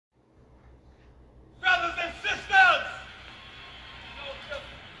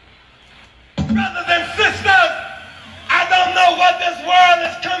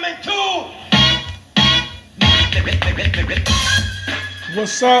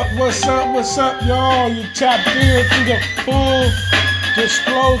What's up, y'all? You tapped in to the Full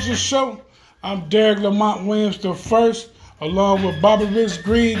Disclosure Show. I'm Derek Lamont Williams the first, along with Bobby Rich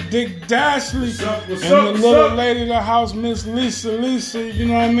Green, Dick Dashley, the little lady of the house, Miss Lisa, you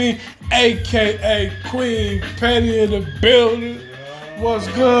know what I mean? AKA Queen Petty in the building. What's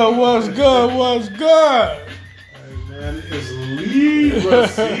good? Hey man, it's Libra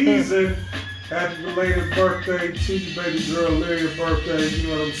season. Happy belated birthday to you, baby girl. Lyria's birthday. You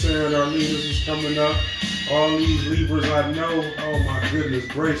know what I'm saying? Our Libras is coming up. All these Libras I know. Oh my goodness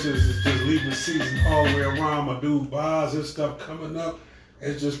gracious. It's just Libra season all the way around. My dude Boz and stuff coming up.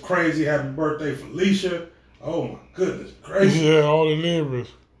 It's just crazy. Happy birthday, Felicia. Oh my goodness gracious. Yeah, all the Libras.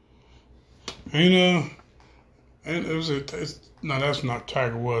 No, that's not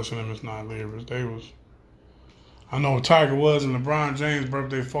Tiger Woods and them. It's not Libras. I know Tiger Woods and LeBron James'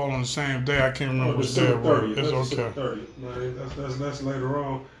 birthday fall on the same day. I can't remember which day it was. It's okay. 30th. No, that's later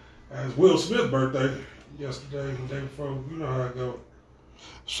on. As Will Smith's birthday yesterday, the day before. You know how it goes.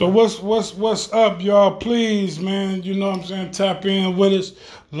 So what's up, y'all? Please, man, you know what I'm saying? Tap in with us,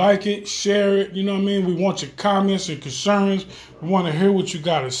 like it, share it. You know what I mean? We want your comments and concerns. We want to hear what you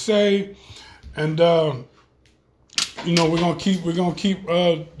got to say, and you know we're gonna keep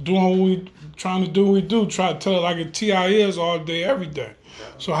doing what we trying to do. We do try to tell it like a TI is all day, every day.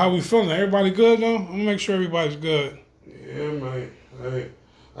 So how we feeling? Everybody good though? I'm gonna make sure everybody's good. Yeah, man. Hey,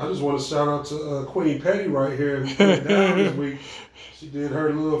 I just want to shout out to Queen Petty right here who put it down this week. She did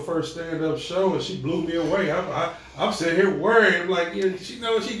her little first stand-up show and she blew me away. I'm sitting here worried, like, yeah, she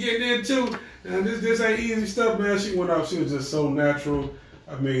know what she getting into. And this ain't easy stuff, man. She went out. She was just so natural.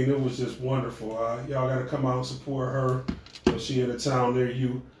 I mean, it was just wonderful. Y'all got to come out and support her when she in a town near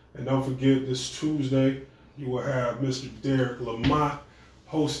you. And don't forget, this Tuesday, you will have Mr. Derek Lamont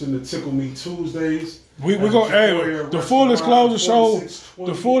hosting the Tickle Me Tuesdays. We're gonna the Full Disclosure Show.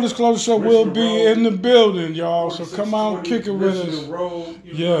 The Full Disclosure Show will be in the building, y'all. So come out and kick it with us.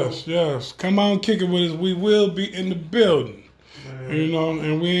 Yes. Come out and kick it with us. We will be in the building. Man. You know,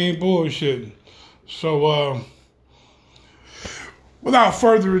 and we ain't bullshitting. So without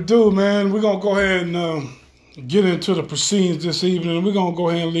further ado, man, we're gonna go ahead and get into the proceedings this evening, and we're gonna go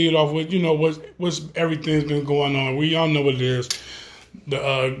ahead and lead off with what's everything's been going on. We all know what it is.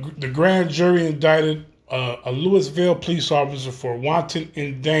 The grand jury indicted a Louisville police officer for wanton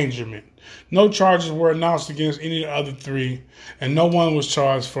endangerment. No charges were announced against any of the other three, and no one was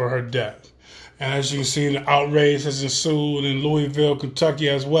charged for her death. And as you can see, the outrage has ensued in Louisville, Kentucky,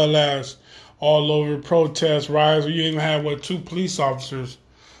 as well as all over protests, riots. You even had two police officers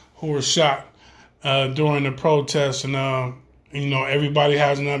who were shot during the protests, and you know, everybody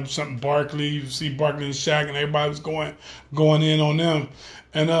has something. Barkley, you see Barkley and Shaq, and everybody was going in on them.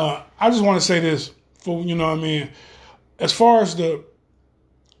 And I just want to say this, for you know what I mean, as far as the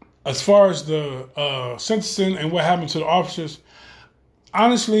sentencing and what happened to the officers,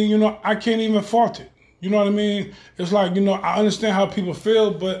 honestly, you know, I can't even fault it. You know what I mean? It's like, you know, I understand how people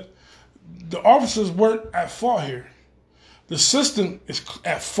feel, but the officers weren't at fault here. The system is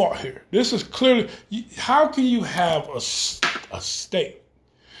at fault here. This is clearly, how can you have a state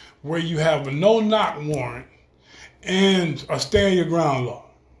where you have a no-knock warrant and a stand-your-ground law?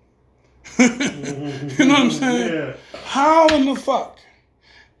 You know what I'm saying? Yeah. How in the fuck?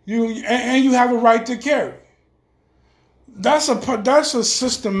 And you have a right to carry. That's a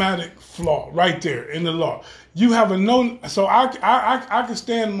systematic flaw right there in the law. You have a no, so I can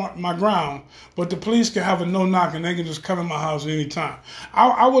stand my ground, but the police can have a no knock and they can just come in my house at any time.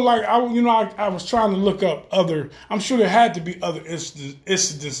 I was trying to look up other. I'm sure there had to be other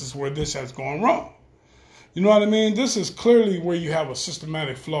incidences where this has gone wrong. You know what I mean? This is clearly where you have a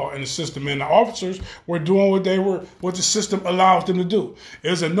systematic flaw in the system, and the officers were doing what the system allows them to do.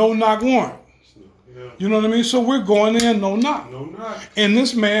 It's a no knock warrant. You know what I mean? So we're going in, no knock. And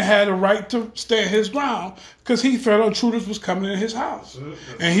this man had a right to stand his ground because he felt intruders was coming in his house,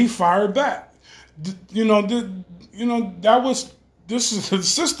 and he fired back. This is the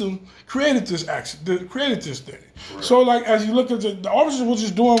system created this action, created this thing. Right. So like as you look at the officers were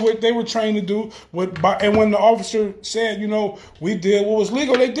just doing what they were trained to do. And when the officer said, you know, we did what was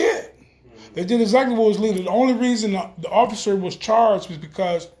legal, they did. They did exactly what was legal. The only reason the officer was charged was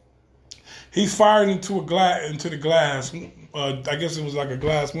because he fired into the glass. I guess it was like a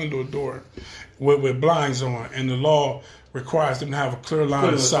glass window door with blinds on, and the law requires them to have a clear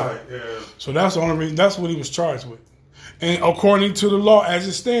line of sight. Yeah. So that's the only reason. That's what he was charged with. And according to the law as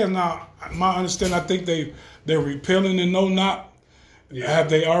it stands now, my understanding, I think they're repealing the no knock. Yeah. Have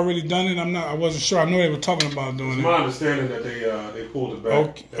they already done it? I wasn't sure. I know they were talking about doing it. My understanding that they pulled it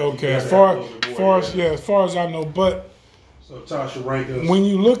back. Okay. As far as I know, but So Tasha Rankin. When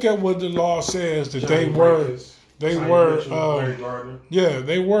you look at what the law says, that Johnny they were, Larry Gardner. yeah,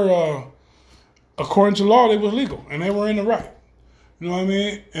 they were, according to law, they were legal and they were in the right. You know what I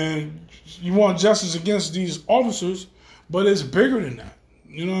mean? And you want justice against these officers, but it's bigger than that.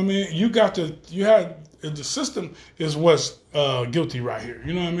 You know what I mean? The system is what's guilty right here.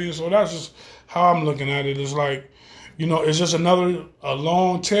 You know what I mean? So that's just how I'm looking at it. It's like, you know, it's just a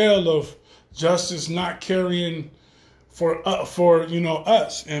long tail of justice not carrying for you know,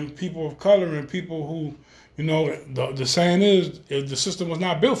 us and people of color and people who, you know, the saying is the system was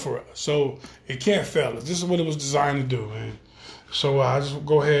not built for us, so it can't fail us. This is what it was designed to do, man. So I just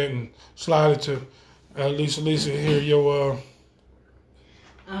go ahead and slide it to Lisa. Lisa, here your.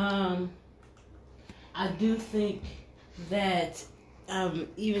 I do think that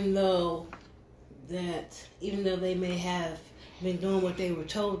even though they may have been doing what they were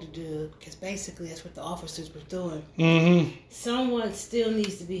told to do, because basically that's what the officers were doing, someone still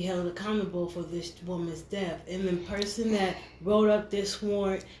needs to be held accountable for this woman's death. And the person that wrote up this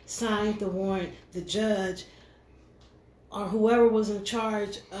warrant, signed the warrant, the judge, or whoever was in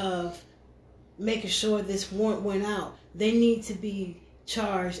charge of making sure this warrant went out, they need to be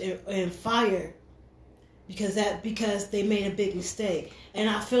charged and fired because they made a big mistake. And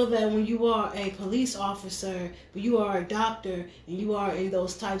I feel that when you are a police officer, when you are a doctor, and you are in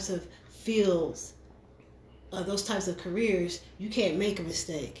those types of fields, those types of careers, you can't make a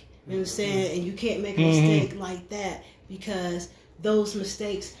mistake. You know what I'm saying? And you can't make a mistake like that because those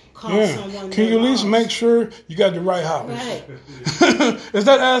mistakes cost someone. Can you at least make sure you got the right house? Right. Is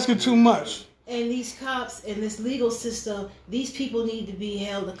that asking too much? And these cops and this legal system, these people need to be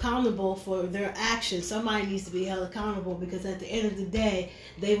held accountable for their actions. Somebody needs to be held accountable because at the end of the day,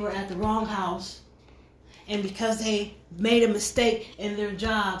 they were at the wrong house. And because they made a mistake in their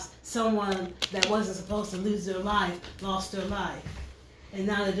jobs, someone that wasn't supposed to lose their life lost their life. And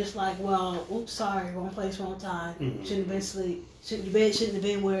now they're just like, well, oops, sorry, wrong place, wrong time. Shouldn't have been asleep. Shouldn't have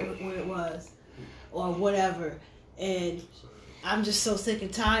been where it was, or whatever. And I'm just so sick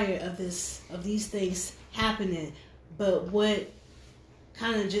and tired of these things happening. But what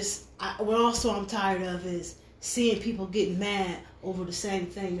also I'm tired of is seeing people getting mad over the same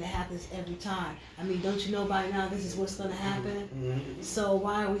thing that happens every time. I mean, don't you know by now this is what's going to happen? So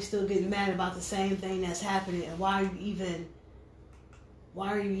why are we still getting mad about the same thing that's happening? And why are you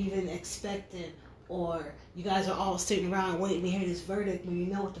even expecting, or you guys are all sitting around waiting to hear this verdict when you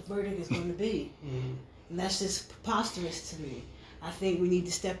know what the verdict is going to be? And that's just preposterous to me. I think we need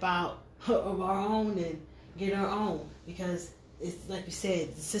to step out of our own and get our own, because it's like you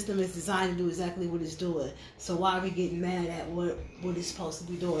said, the system is designed to do exactly what it's doing. So why are we getting mad at what it's supposed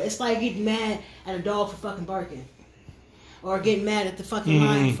to be doing? It's like getting mad at a dog for fucking barking, or getting mad at the fucking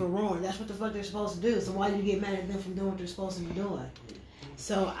lion for roaring. That's what the fuck they're supposed to do. So why do you get mad at them for doing what they're supposed to be doing?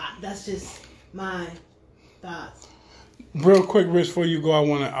 So that's just my thoughts. Real quick, Rich, before you go, I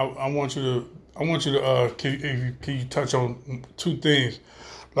want you to can you touch on two things,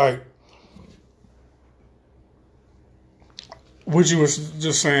 like what you were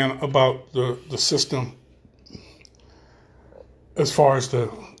just saying about the system, as far as the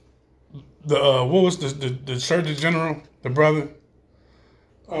what was the Surgeon General, the brother.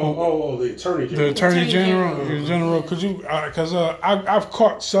 The Attorney General. The Attorney General. Could you? Because I've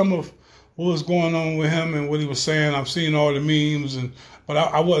caught some of what was going on with him and what he was saying. I've seen all the memes, but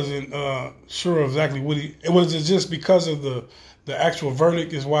I wasn't sure exactly what was it just because of the actual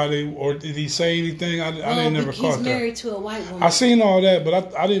verdict is why or did he say anything? I didn't never caught that. He's married to a white woman. I seen all that,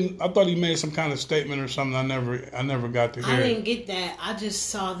 but I didn't. I thought he made some kind of statement or something. I never got to hear. I didn't get that. I just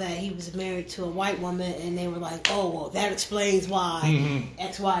saw that he was married to a white woman, and they were like, "Oh, well, that explains why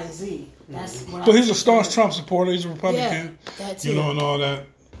X, Y, and Z." That's what. But he's a staunch Trump supporter. He's a Republican. Yeah, that's you know, and all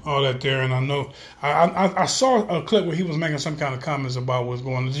that there. And I know I saw a clip where he was making some kind of comments about what's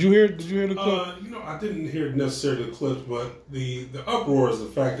going on. Did you hear the clip? I didn't hear necessarily the clip, but the uproar is the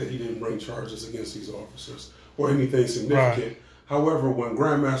fact that he didn't bring charges against these officers or anything significant. Right. However, when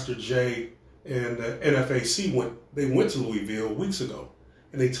Grandmaster Jay and the NFAC went to Louisville weeks ago,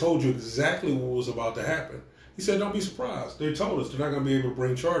 and they told you exactly what was about to happen. He said, "Don't be surprised. They told us they're not going to be able to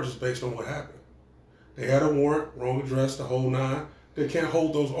bring charges based on what happened. They had a warrant, wrong address, the whole nine. They can't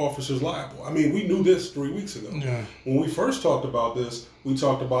hold those officers liable." I mean, we knew this 3 weeks ago. Yeah. When we first talked about this, we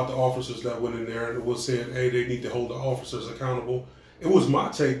talked about the officers that went in there and it was saying, hey, they need to hold the officers accountable. It was my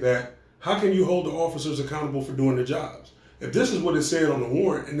take that, how can you hold the officers accountable for doing their jobs? If this is what it said on the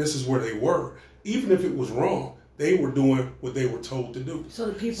warrant and this is where they were, even if it was wrong, they were doing what they were told to do. So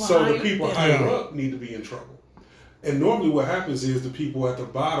the people higher up need to be in trouble. And normally what happens is the people at the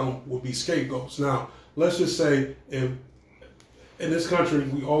bottom will be scapegoats. Now, let's just say if in this country,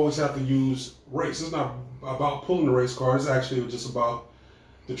 we always have to use race. It's not about pulling the race card. It's actually just about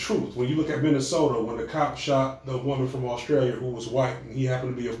the truth. When you look at Minnesota, when the cop shot the woman from Australia who was white and he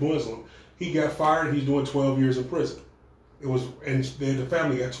happened to be a Muslim, he got fired. He's doing 12 years in prison. And then the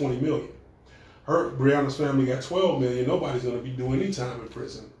family got 20 million. Breonna's family got 12 million. Nobody's going to be doing any time in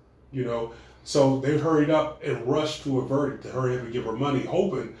prison, you know. So they hurried up and rushed to a verdict to hurry up and give her money,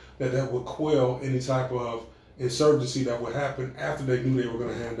 hoping that that would quell any type of insurgency that would happen after they knew they were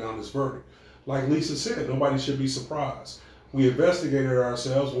going to hand down this verdict. Like Lisa said, nobody should be surprised. We investigated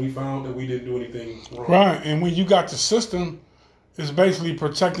ourselves and we found that we didn't do anything wrong. Right, and when you got the system, it's basically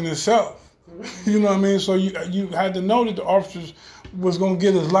protecting itself. You know what I mean? So you had to know that the officers was going to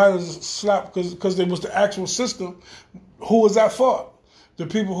get as light as a slap because it was the actual system. Who was at fault? The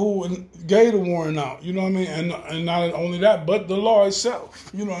people who gave the warrant out. You know what I mean? And not only that, but the law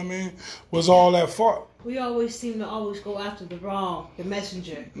itself. You know what I mean? Was all at fault. We always seem to always go after the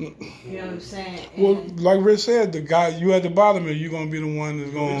messenger. You know what I'm saying? Well, like Rich said, the guy you at the bottom, and you're gonna be the one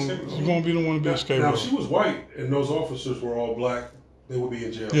that's gonna be the one to be a scapegoat. Now, if she was white and those officers were all black, they would be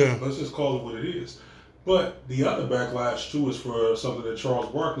in jail. Yeah. Let's just call it what it is. But the other backlash too is for something that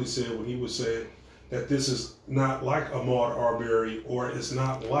Charles Barkley said when he was saying that this is not like Ahmaud Arbery or it's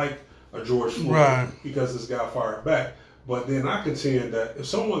not like a George Floyd, right, because this guy fired back. But then I contend that if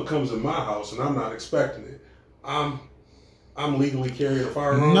someone comes in my house and I'm not expecting it, I'm legally carrying a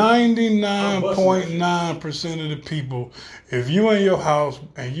firearm. 99.9% of the people, if you in your house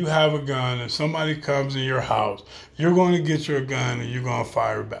and you have a gun and somebody comes in your house, you're going to get your gun and you're going to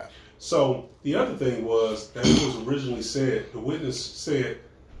fire back. So the other thing was that it was originally said, the witness said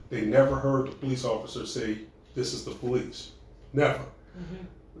they never heard the police officer say, this is the police. Never. Mm-hmm.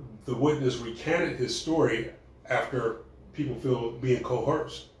 The witness recanted his story after people feel being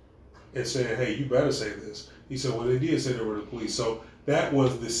coerced and saying, hey, you better say this. He said, well, they did say they were the police. So that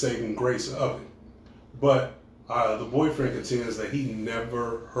was the saving grace of it. But the boyfriend contends that he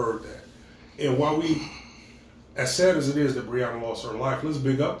never heard that. And while we, as sad as it is that Breonna lost her life, let's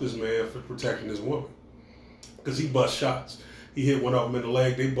big up this man for protecting this woman. Because he bust shots. He hit one of them in the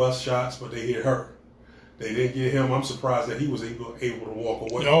leg. They bust shots, but they hit her. They didn't get him. I'm surprised that he was able to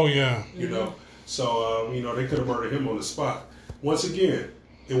walk away. Oh, yeah. You know? So, they could have murdered him on the spot. Once again,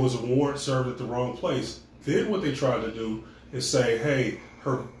 it was a warrant served at the wrong place. Then what they tried to do is say, hey,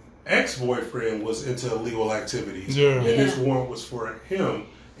 her ex-boyfriend was into illegal activities. Yeah. And this warrant was for him.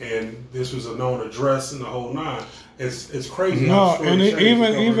 And this was a known address and the whole nine. It's crazy. No, and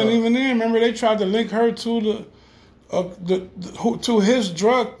even then, remember they tried to link her to to his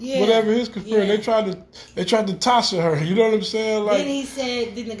drug, whatever his conspiracy. They tried to toss her. You know what I'm saying? Like, then he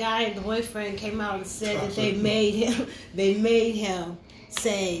said, then the boyfriend came out and said that they made him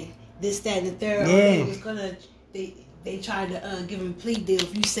say this, that, and the third. Yeah. They was gonna, they tried to give him a plea deal.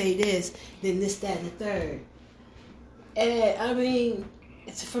 If you say this, then this, that, and the third. And I mean,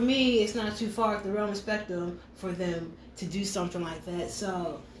 for me, it's not too far off the realm of spectrum for them to do something like that.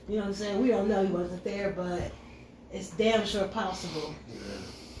 So, you know what I'm saying? We don't know he wasn't there, but it's damn sure possible. Yeah.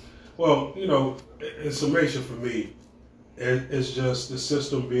 Well, in summation for me, it's just the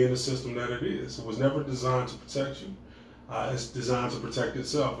system being the system that it is. It was never designed to protect you. It's designed to protect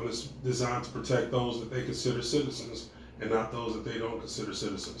itself, and it's designed to protect those that they consider citizens and not those that they don't consider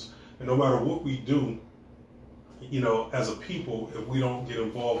citizens. And no matter what we do, as a people, if we don't get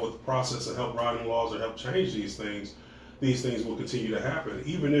involved with the process and help writing laws or help change these things will continue to happen.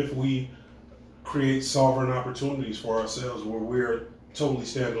 Even if we create sovereign opportunities for ourselves where we're totally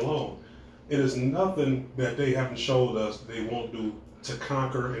standalone, it is nothing that they haven't showed us they won't do to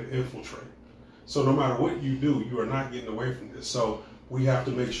conquer and infiltrate. So no matter what you do, you are not getting away from this. So we have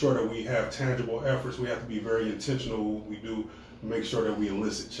to make sure that we have tangible efforts. We have to be very intentional with what we do to make sure that we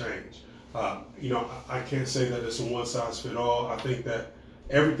elicit change. I can't say that it's a one-size-fits-all. I think that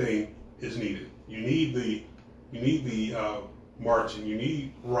everything is needed. You need the marching, you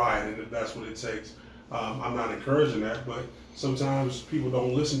need rioting if that's what it takes. I'm not encouraging that, but sometimes people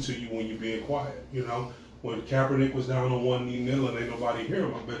don't listen to you when you're being quiet. When Kaepernick was down on one knee kneeling, ain't nobody hear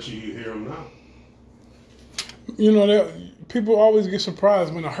him. I bet you hear him now. People always get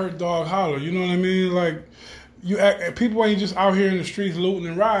surprised when a hurt dog holler. You know what I mean? Like, people ain't just out here in the streets looting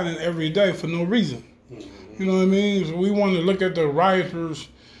and rioting every day for no reason. Mm-hmm. You know what I mean? So we want to look at the rioters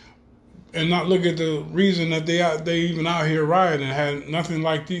and not look at the reason that they even out here rioting. Had nothing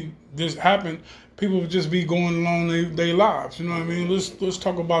like this happen, people would just be going along their lives. You know what I mean? Let's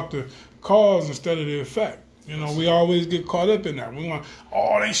talk about the cause instead of the effect. You know, we always get caught up in that. We want,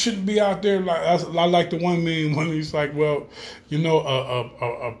 they shouldn't be out there. Like I like the one meme when he's like, well, you know,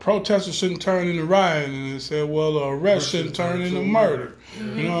 a protester shouldn't turn into riot, and it said, well, a arrest shouldn't turn into murder.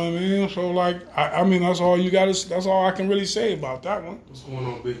 Mm-hmm. You know what I mean? So like, I mean, that's all you got. That's all I can really say about that one. What's going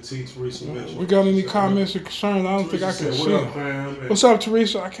on, Big T? Teresa mentioned. We got any comments or concerns? I don't think I can see. What up, fam? What's up,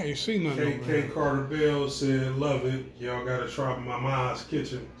 Teresa? I can't see nothing. K Carter Bell said, "Love it. Y'all got to try my mom's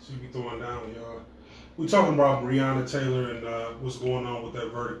kitchen. She be throwing down, y'all." We talking about Breonna Taylor and what's going on with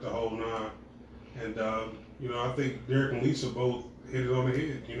that verdict, the whole nine. And, you know, I think Derek and Lisa both hit it on the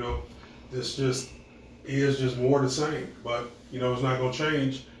head. You know, this just is just more the same. But, you know, it's not going to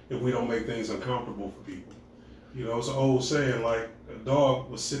change if we don't make things uncomfortable for people. You know, it's an old saying, like a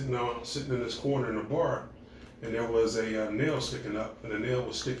dog was sitting in this corner in a bar, and there was a nail sticking up, and the nail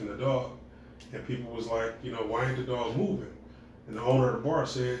was sticking the dog. And people was like, you know, why ain't the dog moving? And the owner of the bar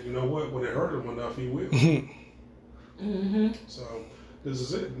said, you know what, when it hurt him enough, he will. Mm-hmm. So this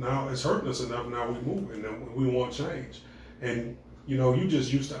is it. Now it's hurting us enough, now we moving, and we want change. And, you know, you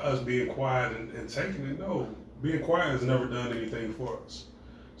just used to us being quiet and taking it. No, being quiet has never done anything for us.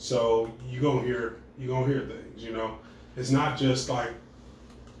 So you're gonna hear things, you know. It's not just like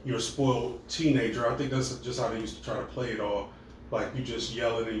you're a spoiled teenager. I think that's just how they used to try to play it all. Like you just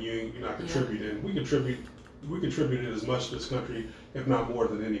yelling and you're not contributing. Yeah. We contributed as much to this country, if not more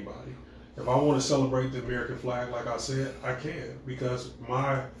than anybody. If I want to celebrate the American flag, like I said, I can, because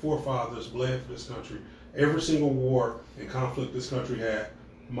my forefathers bled for this country. Every single war and conflict this country had,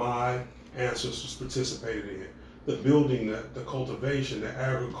 my ancestors participated in. The building, the cultivation, the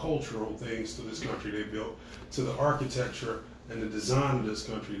agricultural things to this country they built, to the architecture and the design of this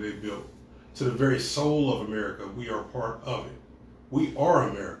country they built, to the very soul of America, we are part of it. We are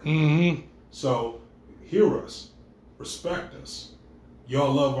America. Mm-hmm. So, hear us, respect us.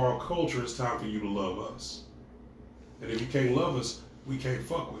 Y'all love our culture, it's time for you to love us. And if you can't love us, we can't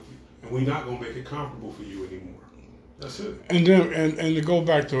fuck with you. And we're not gonna make it comfortable for you anymore. That's it. And then, and to go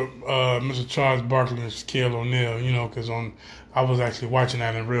back to Mr. Charles Barkley and Shaquille O'Neal, you know, because I was actually watching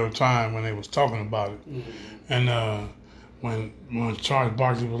that in real time when they was talking about it. Mm-hmm. And when Charles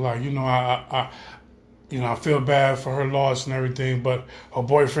Barkley was like, you know, I feel bad for her loss and everything, but her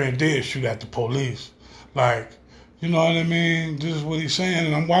boyfriend did shoot at the police. Like, you know what I mean? This is what he's saying,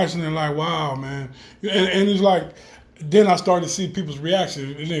 and I'm watching it like, wow, man. And it's like, then I started to see people's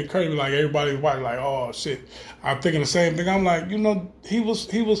reactions, and it occurred to me like everybody was watching like, oh shit. I'm thinking the same thing. I'm like, you know, he was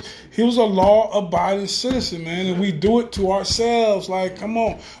a law-abiding citizen, man, and we do it to ourselves. Like, come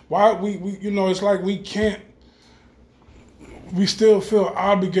on, why we you know, it's like we can't. We still feel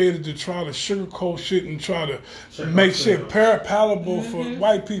obligated to try to sugarcoat shit and try to make shit palatable for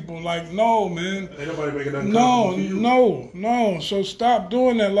white people. Like, no, man. Ain't nobody making that No. So stop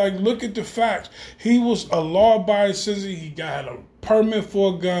doing that. Like, look at the facts. He was a law-abiding citizen. He got a permit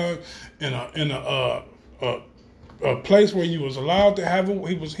for a gun in a place where you was allowed to have it.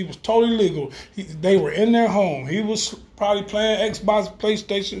 He was totally legal. They were in their home. He was probably playing Xbox,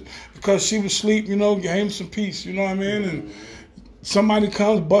 PlayStation because she was asleep. You know, gave him some peace. You know what I mean? And somebody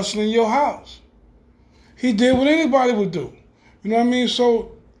comes busting in your house. He did what anybody would do. You know what I mean?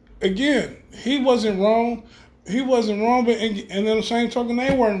 So, again, he wasn't wrong. He wasn't wrong, but and in the same token,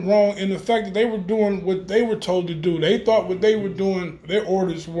 they weren't wrong in the fact that they were doing what they were told to do. They thought what they were doing, their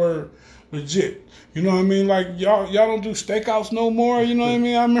orders were legit. You know what I mean? Like, y'all don't do stakeouts no more. You know what I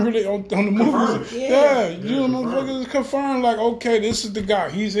mean? I remember they on the movies. Yeah, you know, motherfuckers confirmed, like, okay, this is the guy.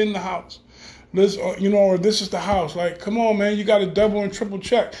 He's in the house. This, you know, or this is the house. Like, come on, man, you got to double and triple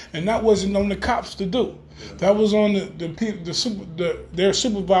check, and that wasn't on the cops to do. That was on the people, their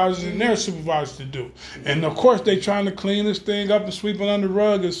supervisors and their supervisors to do. And of course, they trying to clean this thing up and sweep it under the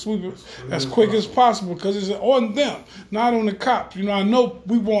rug and sweep it as quick as possible because it's on them, not on the cops. You know, I know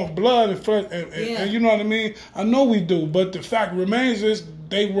we want blood and you know what I mean. I know we do, but the fact remains is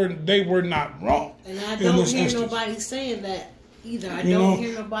they were not wrong. And I don't hear nobody saying that either. I don't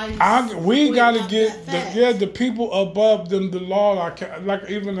hear nobody. We got to get the people above them, the law.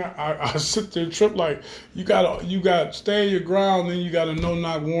 I sit there and trip like you got to stay your ground, and you got to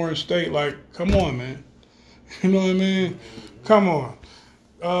no-knock warrant state. Like, come on, man. You know what I mean? Come on.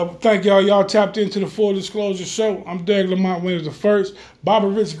 Thank y'all. Y'all tapped into the Full Disclosure Show. I'm Derek Lamont Williams the first. Bobby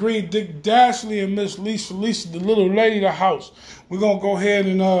Rich Green, Dick Dashley, and Miss Lisa, the little lady of the house. We're gonna go ahead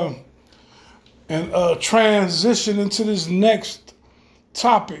and transition into this next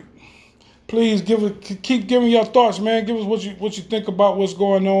topic. Please keep giving your thoughts, man. Give us what you think about what's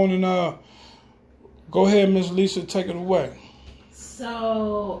going on, and go ahead, Miss Lisa, take it away.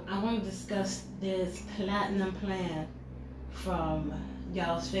 So I want to discuss this platinum plan from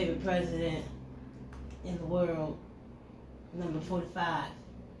y'all's favorite president, in the world, number 45.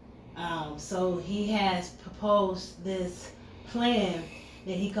 So he has proposed this plan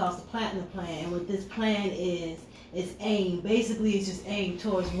that he calls the Platinum Plan. And what this plan is aimed, basically it's just aimed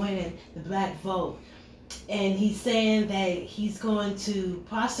towards winning the black vote. And he's saying that he's going to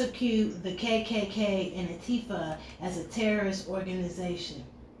prosecute the KKK and Antifa as a terrorist organization,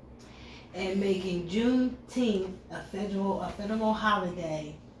 and making Juneteenth a federal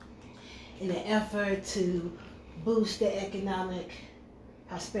holiday in an effort to boost the economic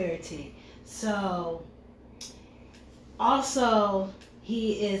prosperity. So, also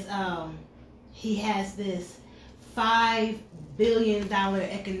he has this $5 billion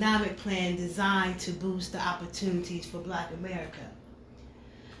economic plan designed to boost the opportunities for Black America.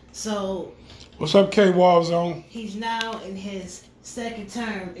 So, what's up, K Warzone? He's now in his second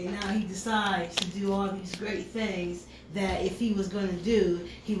term, and now he decides to do all these great things that if he was going to do,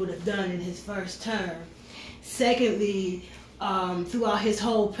 he would have done in his first term. Secondly, throughout his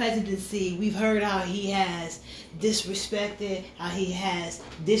whole presidency, we've heard how he has disrespected, how he has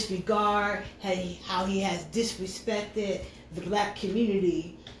disregard, how he has disrespected the black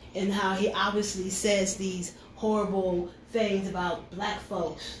community, and how he obviously says these horrible things about black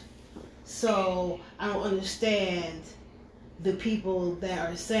folks. So I don't understand the people that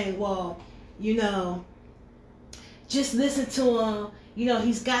are saying, well, just listen to him.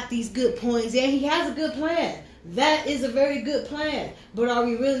 He's got these good points. Yeah, he has a good plan. That is a very good plan. But are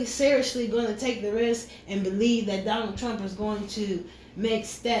we really seriously going to take the risk and believe that Donald Trump is going to make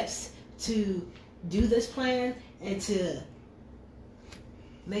steps to do this plan and to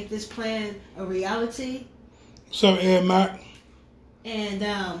make this plan a reality? What's up, Ed Mac? And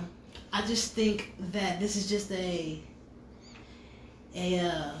I just think that this is just a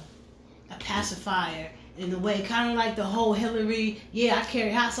pacifier in a way, kind of like the whole Hillary, I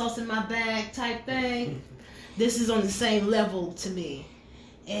carry hot sauce in my bag type thing. This is on the same level to me.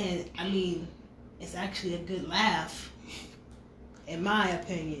 And, I mean, it's actually a good laugh, in my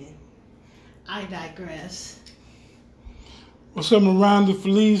opinion. I digress. What's up, Miranda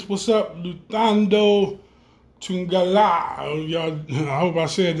Felice? What's up, Lutando Tungala? Y'all, I hope I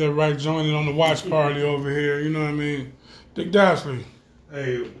said that right, joining on the watch party over here. You know what I mean? Dick Dashley.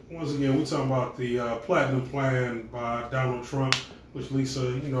 Hey, once again, we're talking about the Platinum Plan by Donald Trump, which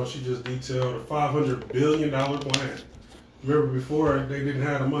Lisa, she just detailed a $500 billion plan. Remember before, they didn't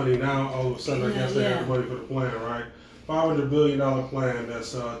have the money. Now, all of a sudden, I guess they have the money for the plan, right? $500 billion plan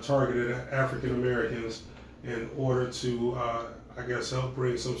that's targeted at African Americans in order to, help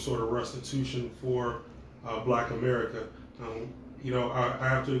bring some sort of restitution for Black America. I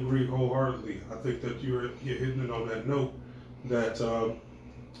have to agree wholeheartedly. I think that you're hitting it on that note that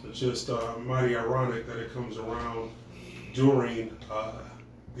it's just mighty ironic that it comes around during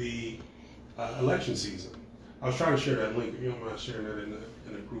the election season. I was trying to share that link. If you don't mind sharing that in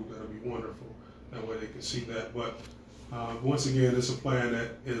the group, that would be wonderful. That way they can see that. But once again, it's a plan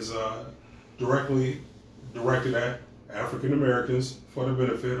that is directly directed at African Americans for the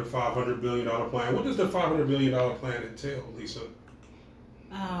benefit of $500 billion plan. What does the $500 billion plan entail, Lisa?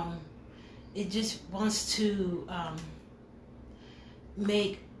 It just wants to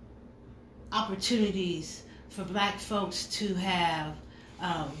make opportunities for black folks to have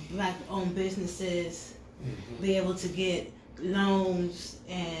black-owned businesses, be able to get loans,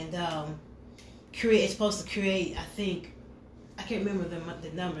 and it's supposed to create, I can't remember the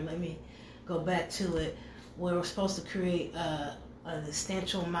number, let me go back to it, where we're supposed to create a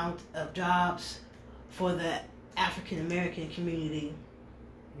substantial amount of jobs for the African-American community.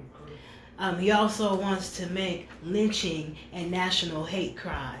 He also wants to make lynching a national hate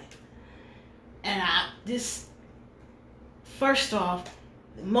crime. And first off,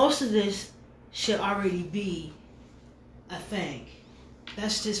 most of this should already be a thing.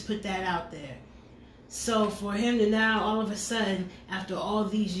 Let's just put that out there. So for him to now, all of a sudden, after all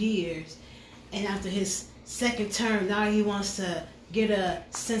these years, and after his second term, now he wants to get a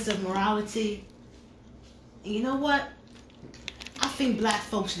sense of morality. And you know what? I think black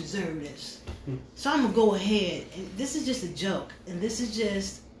folks deserve this. So I'm going to go ahead. And this is just a joke. And this is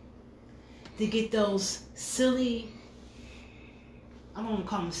just to get those silly, I don't want to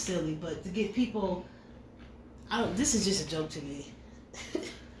call them silly, but to get people, this is just a joke to me.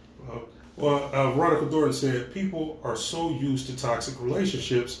 Veronica Thornton said, people are so used to toxic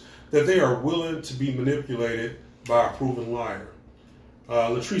relationships that they are willing to be manipulated by a proven liar.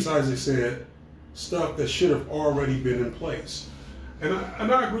 Latrice Isaac said, stuff that should have already been in place. And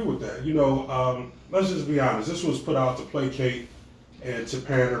I agree with that. Let's just be honest. This was put out to placate and to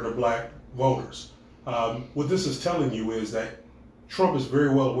pander to black voters. What this is telling you is that Trump is very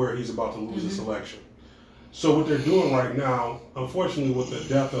well aware he's about to lose this election. So what they're doing right now, unfortunately, with the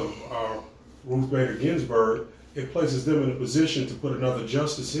death of Ruth Bader Ginsburg, it places them in a position to put another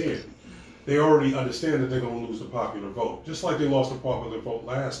justice in. They already understand that they're going to lose the popular vote. Just like they lost the popular vote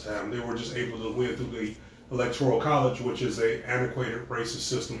last time, they were just able to win through the Electoral College, which is an antiquated racist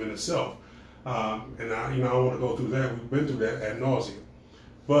system in itself. And I don't want to go through that. We've been through that ad nauseum.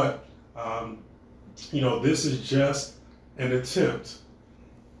 But, this is just an attempt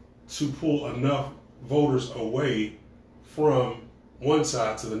to pull enough voters away from one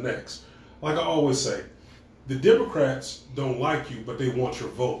side to the next. Like I always say, the Democrats don't like you, but they want your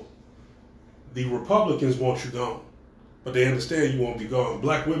vote. The Republicans want you gone, but they understand you won't be gone.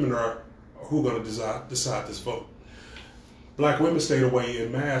 Black women are who are going to decide this vote. Black women stayed away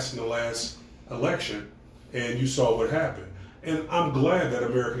en masse in the last election, and you saw what happened. And I'm glad that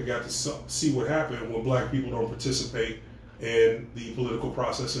America got to see what happened when black people don't participate in the political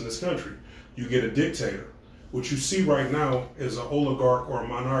process in this country. You get a dictator. What you see right now is an oligarch or a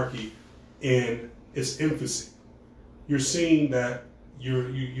monarchy in its infancy. You're seeing that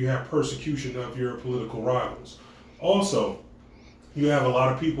you have persecution of your political rivals. Also, you have a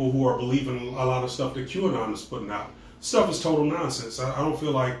lot of people who are believing a lot of stuff that QAnon is putting out. Stuff is total nonsense. I don't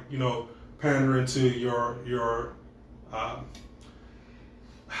feel like, pandering to your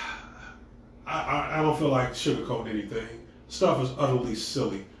I don't feel like sugarcoating anything. Stuff is utterly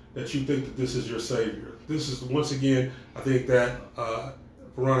silly that you think that this is your savior. This is, once again, I think that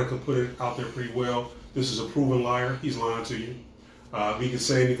Veronica put it out there pretty well. This is a proven liar. He's lying to you. He can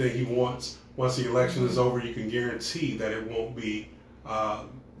say anything he wants. Once the election is over, you can guarantee that it won't be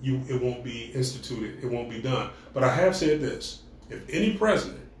it won't be instituted. It won't be done. But I have said this: if any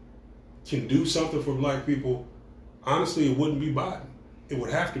president can do something for black people, honestly, it wouldn't be Biden. It would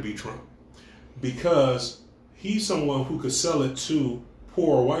have to be Trump, because he's someone who could sell it to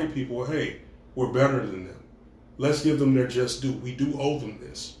poor white people. Hey, we're better than them. Let's give them their just due. We do owe them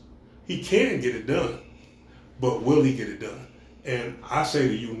this. He can get it done, but will he get it done? And I say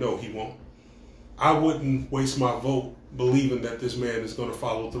to you, no, he won't. I wouldn't waste my vote believing that this man is going to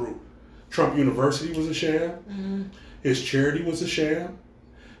follow through. Trump University was a sham. Mm-hmm. His charity was a sham.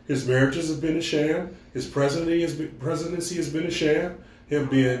 His marriages have been a sham. His presidency has been a sham. Him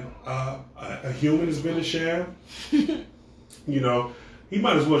being a human has been a sham. He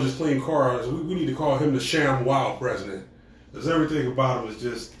might as well just clean cars. We need to call him the sham wow president, because everything about him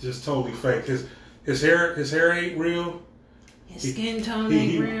is just totally fake. His hair ain't real. His skin tone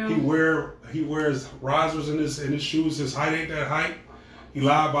ain't real. He wears risers in his shoes. His height ain't that height. He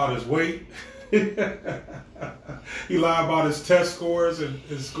lied about his weight. He lied about his test scores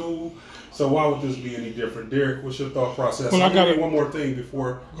in school. So why would this be any different? Derek, what's your thought process? Well, I got one more thing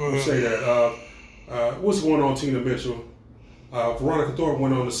before we say that. What's going on, Tina Mitchell? Veronica Thorpe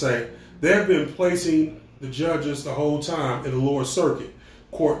went on to say, they have been placing the judges the whole time in the lower circuit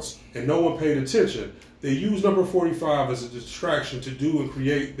courts, and no one paid attention. They use number 45 as a distraction to do and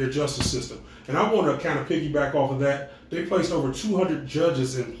create their justice system. And I want to kind of piggyback off of that. They placed over 200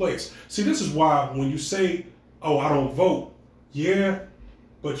 judges in place. See, this is why when you say, oh, I don't vote, yeah,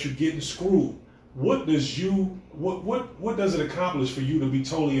 but you're getting screwed. What does it accomplish for you to be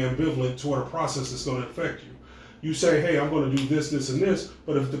totally ambivalent toward a process that's going to affect you? You say, hey, I'm going to do this, this, and this,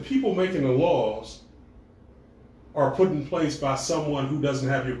 but if the people making the laws are put in place by someone who doesn't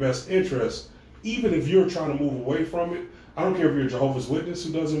have your best interest, even if you're trying to move away from it, I don't care if you're a Jehovah's Witness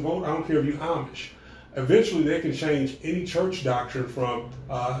who doesn't vote, I don't care if you're Amish. Eventually, they can change any church doctrine from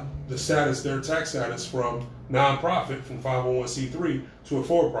their tax status from nonprofit, from 501c3 to a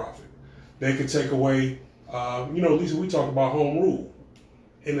for-profit. They could take away, Lisa, we talk about home rule.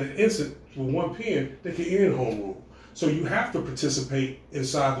 In an instant, with one pen, they can end home rule. So you have to participate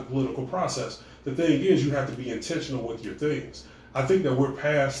inside the political process. The thing is, you have to be intentional with your things. I think that we're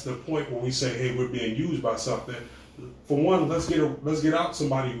past the point where we say, hey, we're being used by something. For one, let's get out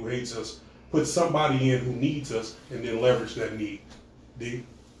somebody who hates us, put somebody in who needs us, and then leverage that need. D?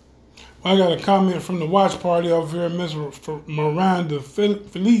 Well, I got a comment from the watch party over here, Ms. Miranda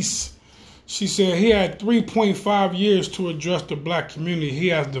Felice. She said he had 3.5 years to address the black community. He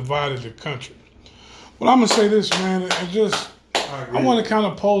has divided the country. Well, I'm going to say this, man. I want to kind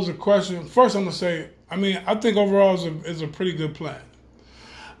of pose a question. First, I'm going to say, I think overall is a pretty good plan.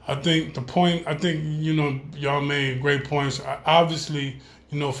 I think y'all made great points. Obviously,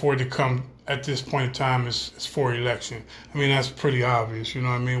 for it to come at this point in time is for election. That's pretty obvious.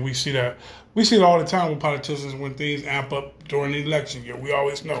 We see that. We see it all the time with politicians when things amp up during the election year. We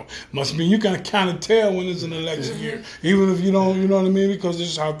always know. Must mean you can kind of tell when it's an election year, even if you don't, because this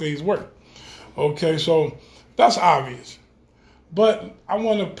is how things work. Okay, so that's obvious. But I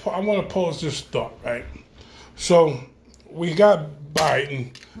want to pose this thought, right? So we got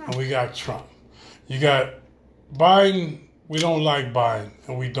Biden and we got Trump. You got Biden, we don't like Biden,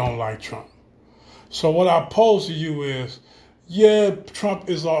 and we don't like Trump. So what I pose to you is, yeah, Trump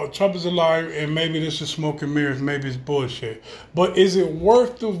is a liar, and maybe this is smoke and mirrors, maybe it's bullshit. But is it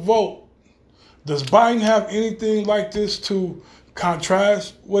worth the vote? Does Biden have anything like this to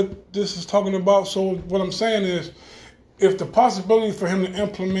contrast what this is talking about? So what I'm saying is, if the possibility for him to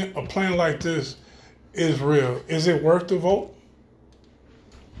implement a plan like this is real, is it worth the vote?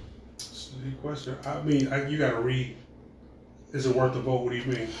 That's a good question. I mean, you got to read. Is it worth the vote? What do you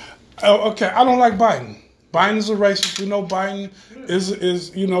mean? Okay, I don't like Biden. Biden is a racist. We know Biden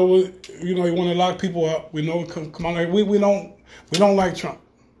is he want to lock people up. We know come on, we don't like Trump.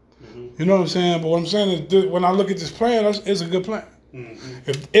 Mm-hmm. You know what I'm saying? But what I'm saying is, when I look at this plan, it's a good plan.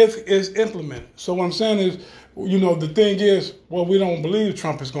 Mm-hmm. If it's implemented. So what I'm saying is, the thing is, well, we don't believe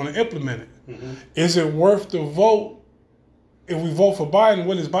Trump is going to implement it. Mm-hmm. Is it worth the vote? If we vote for Biden,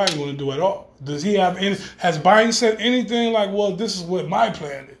 what is Biden going to do at all? Does he have any? Has Biden said anything like, well, this is what my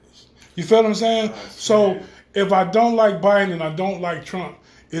plan is? You feel what I'm saying? So if I don't like Biden and I don't like Trump,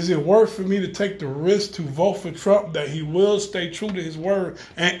 is it worth for me to take the risk to vote for Trump that he will stay true to his word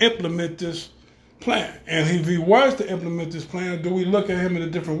and implement this plan? And if he was to implement this plan, do we look at him in a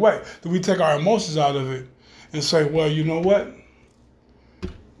different way? Do we take our emotions out of it and say, well, you know what?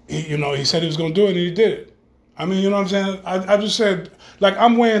 He said he was going to do it and he did it. I mean, you know what I'm saying? I just said, like,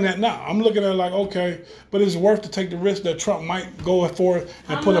 I'm weighing that now. I'm looking at it like, okay, but it's worth to take the risk that Trump might go for it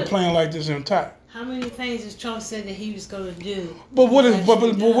and put a plan like this intact. How many things has Trump said that he was going to do? But what is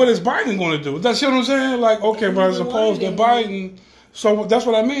Biden going to do? That's what I'm saying. Like, okay, but as opposed to Biden, so that's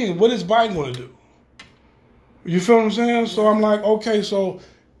what I mean. What is Biden going to do? You feel what I'm saying? So I'm like, okay, so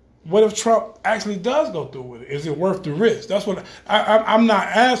what if Trump actually does go through with it? Is it worth the risk? That's what I'm not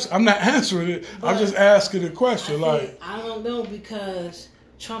answering it. I'm just asking the question. I don't know, because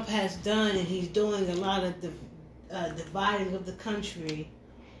Trump has done and he's doing a lot of the dividing of the country,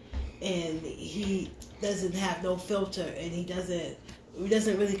 and he doesn't have no filter, and it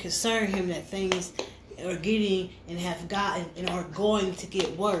doesn't really concern him that things are getting and have gotten and are going to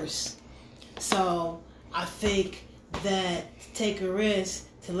get worse. So I think that to take a risk,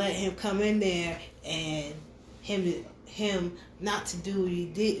 to let him come in there and him not to do what he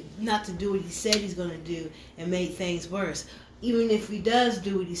did, not to do what he said he's going to do, and make things worse. Even if he does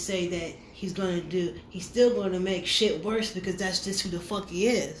do what he say that he's going to do, he's still going to make shit worse, because that's just who the fuck he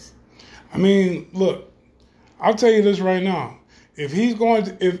is. I mean, look, I'll tell you this right now. If he's going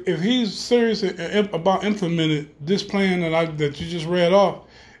to, if he's serious about implementing this plan that you just read off,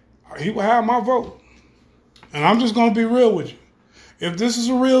 he will have my vote. And I'm just going to be real with you. If this is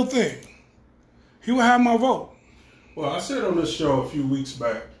a real thing, he will have my vote. Well, I said on this show a few weeks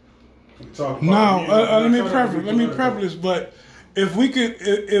back, let me preface this. But if we could,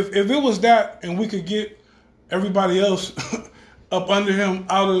 if it was that, and we could get everybody else up under him,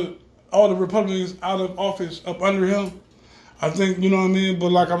 out of all the Republicans out of office up under him, I think, you know what I mean.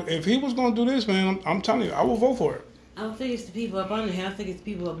 But like, if he was going to do this, man, I'm telling you, I will vote for it. I don't think it's the people up under him. I think it's the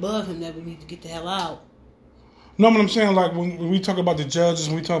people above him that we need to get the hell out. No, but I'm saying, like, when we talk about the judges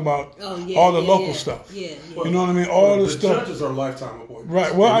and we talk about all the local stuff. Yeah. Well, you know what I mean? All the stuff. The judges are lifetime appointments.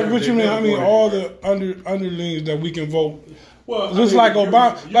 Right. Well, what you mean? I mean, all the underlings that we can vote. Well, just like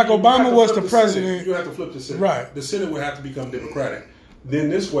Obama was the president. You have to flip the Senate. Right. The Senate would have to become Democratic.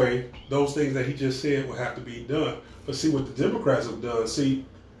 Then this way, those things that he just said would have to be done. But see what the Democrats have done. See,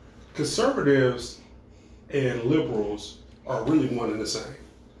 conservatives and liberals are really one and the same.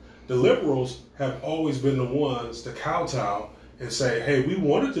 The liberals have always been the ones to kowtow and say, hey, we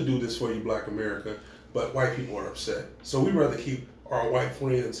wanted to do this for you, Black America, but white people are upset. So we'd rather keep our white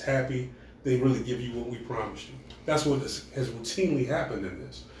friends happy than really give you what we promised you. That's what has routinely happened in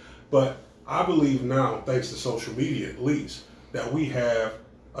this. But I believe now, thanks to social media at least, that we have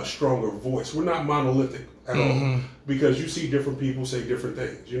a stronger voice. We're not monolithic at all, because you see different people say different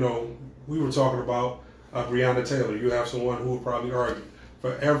things. You know, we were talking about Breonna Taylor. You have someone who would probably argue.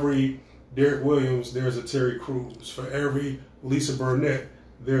 For every Derek Williams, there's a Terry Crews. For every Lisa Burnett,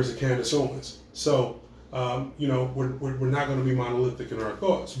 there's a Candace Owens. So, you know, we're not going to be monolithic in our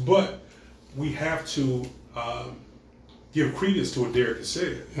thoughts. But we have to give credence to what Derek has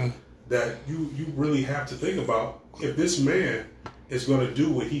said. Yeah. That you really have to think about, if this man is going to do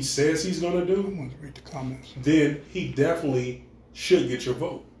what he says he's going to do, I want to read the comments. Then he definitely should get your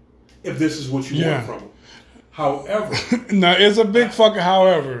vote, if this is what you want from him. However, no, it's a big fucking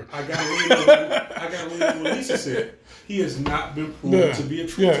however. I got to read what Lisa said. He has not been proven to be a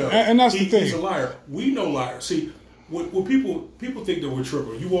truth teller. And that's the thing. He's a liar. We know liars. See, what people think that we're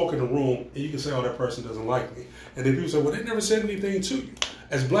tripping. You walk in the room and you can say, "Oh, that person doesn't like me," and then people say, "Well, they never said anything to you."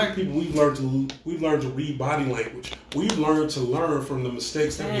 As black people, we've learned to read body language. We've learned to learn from the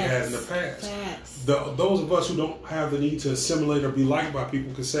mistakes that we had in the past. Those of us who don't have the need to assimilate or be liked by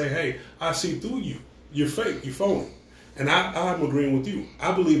people can say, "Hey, I see through you. You're fake. You're phony." And I'm agreeing with you.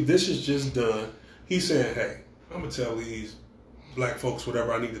 I believe this is just done. He's saying, "Hey, I'm gonna tell these black folks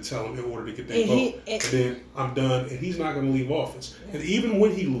whatever I need to tell them in order to get their vote, and then I'm done." And he's not going to leave office. And even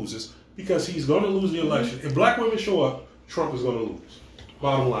when he loses, because he's going to lose the election, if black women show up, Trump is going to lose.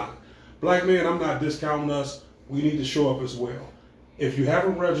 Bottom line, black men, I'm not discounting us. We need to show up as well. If you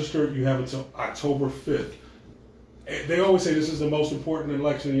haven't registered, you have until October 5th. They always say this is the most important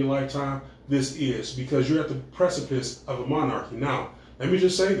election in your lifetime. This is, because you're at the precipice of a monarchy. Now, let me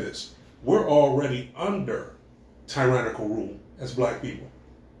just say this: we're already under tyrannical rule. As black people,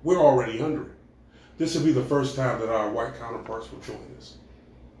 we're already under it. This will be the first time that our white counterparts will join us.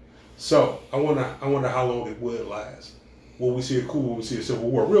 So I wonder how long it will last. Will we see a coup? Will we see a civil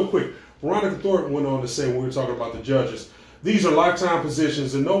war? Real quick, Veronica Thornton went on to say, when we were talking about the judges, these are lifetime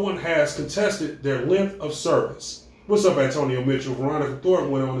positions and no one has contested their length of service. What's up, Antonio Mitchell? Veronica Thornton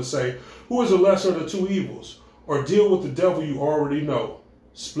went on to say, who is the lesser of the two evils? Or deal with the devil you already know,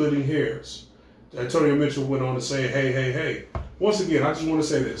 splitting hairs. Antonio Mitchell went on to say, hey. Once again, I just want to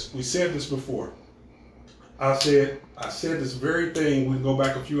say this. We said this before. I said this very thing. We can go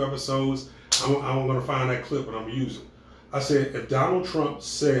back a few episodes. I'm going to find that clip and I'm going to use it. I said, if Donald Trump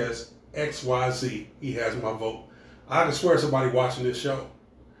says X, Y, Z, he has my vote. I can swear somebody watching this show,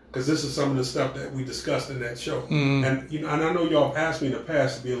 because this is some of the stuff that we discussed in that show. Mm. And and I know y'all have asked me in the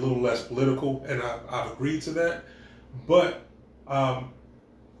past to be a little less political, and I've agreed to that. But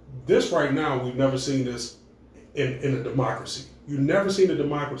this right now, we've never seen this in a democracy. You've never seen a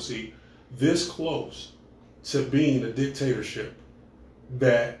democracy this close to being a dictatorship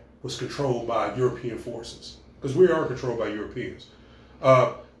that was controlled by European forces, because we are controlled by Europeans.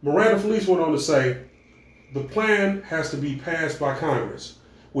 Miranda Felice went on to say, the plan has to be passed by Congress,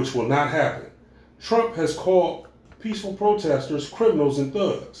 which will not happen. Trump has called peaceful protesters criminals and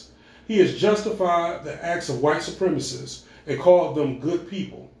thugs. He has justified the acts of white supremacists and called them good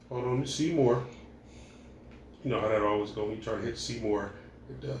people. Hold on, see more. You know how that always goes when you try to hit see more,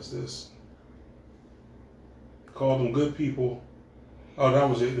 it does this. Call them good people. Oh, that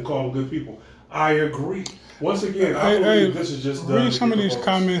was it. They call them good people. I agree. Once again, I believe this is just done. Read some of these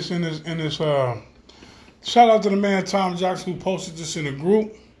comments in this. Shout out to the man Tom Jackson who posted this in a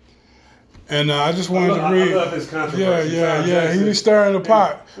group. And I just wanted to read. I love his controversy. Yeah. He was stirring the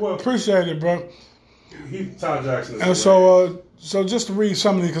pot. Well, appreciate it, bro. Tom Jackson is and so just to read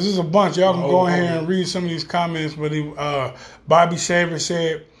some of these, because there's a bunch. Y'all can go in here and read some of these comments. But Bobby Shaver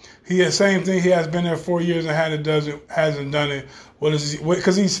said he had the same thing. He has been there 4 years and hasn't done it. What is he?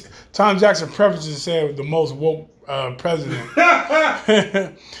 Because Tom Jackson prefaces said the most woke president.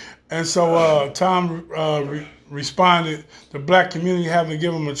 And so Tom responded, the black community having to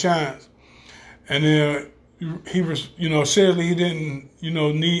give him a chance. And then he was, seriously, he didn't,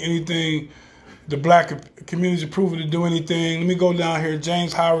 need anything, the black community's approval to do anything. Let me go down here.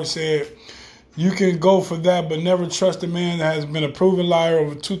 James Howard said, you can go for that, but never trust a man that has been a proven liar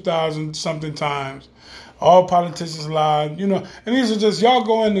over 2,000 something times. All politicians lie, and these are just, y'all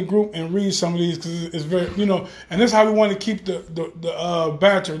go in the group and read some of these, because it's very, and this is how we want to keep the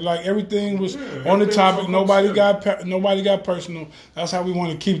banter. Like everything was on the topic. Nobody got personal. That's how we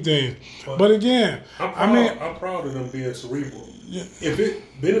want to keep things. But again, I'm proud of them being cerebral. Yeah. If it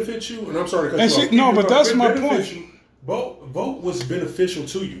benefits you, and I'm sorry to cut you off. No, but that's my point. Vote what's beneficial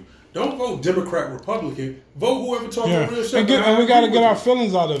to you. Don't vote Democrat, Republican. Vote whoever talking real shit. And we got to get our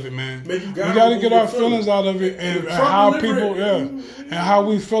feelings out of it, man. We got to get our feelings out of it, and how people, and how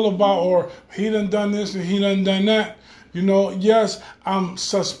we feel about, or he done this and he done that. Yes, I'm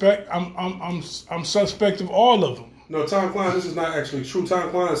suspect. I'm suspect of all of them. No, Tom Klein, this is not actually true. Tom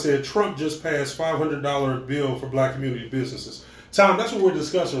Klein said Trump just passed $500 bill for black community businesses. Tom, that's what we're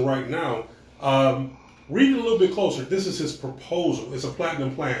discussing right now. Read it a little bit closer. This is his proposal. It's a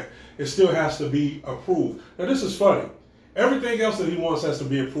platinum plan. It still has to be approved. Now, this is funny. Everything else that he wants has to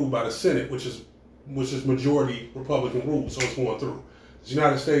be approved by the Senate, which is majority Republican rule, so it's going through. The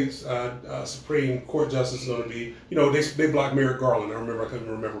United States Supreme Court Justice is going to be, they blocked Merrick Garland. I couldn't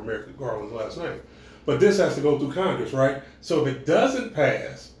remember Merrick Garland's last name. But this has to go through Congress, right? So if it doesn't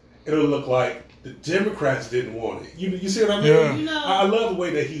pass, it'll look like the Democrats didn't want it. You see what I mean? Yeah. I love the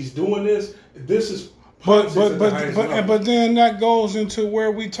way that he's doing this. This is... But then that goes into where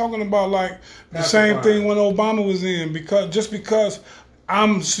we talking about, like the same thing when Obama was in, because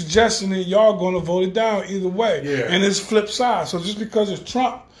I'm suggesting that y'all going to vote it down either way. Yeah. And it's flip side. So just because it's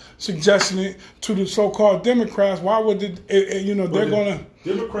Trump suggesting it to the so-called Democrats, why would they're going to...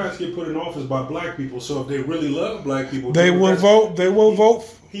 Democrats get put in office by black people, so if they really love black people... They will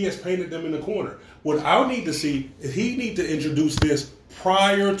vote. He has painted them in the corner. What I need to see is he need to introduce this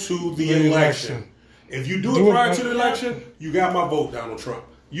prior to the election. If you do it prior to the election, you got my vote, Donald Trump.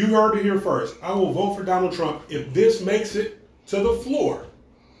 You heard it here first. I will vote for Donald Trump if this makes it to the floor.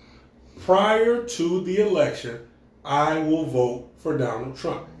 Prior to the election, I will vote for Donald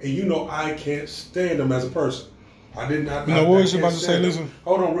Trump. And you know I can't stand him as a person. I did not. What was you about to say, listen?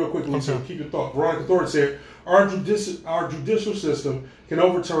 Hold on real quick, Lisa. Okay. Keep your thought. Veronica Thornton said, our judicial system can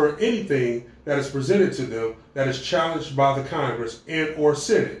overturn anything that is presented to them that is challenged by the Congress and or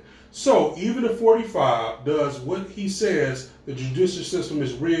Senate. So even if 45 does what he says, the judicial system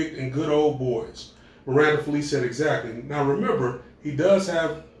is rigged and good old boys. Miranda Felice said exactly. Now remember, he does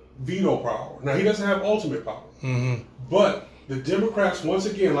have veto power. Now he doesn't have ultimate power. Mm-hmm. But the Democrats, once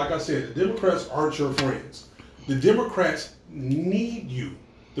again, like I said, the Democrats aren't your friends. The Democrats need you.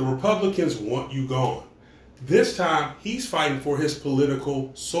 The Republicans want you gone. This time, he's fighting for his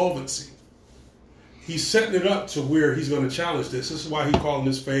political solvency. He's setting it up to where he's going to challenge this. This is why he's calling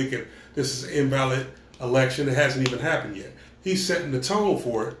this fake and this is an invalid election. It hasn't even happened yet. He's setting the tone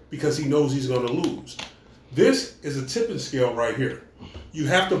for it because he knows he's going to lose. This is a tipping scale right here. You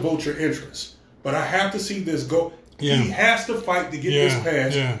have to vote your interests. But I have to see this go. Yeah. He has to fight to get this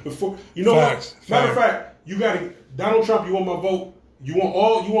passed before. You know what? Matter of fact, you got to Donald Trump. You want my vote? You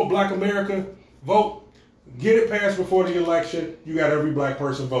want Black America vote? Get it passed before the election. You got every black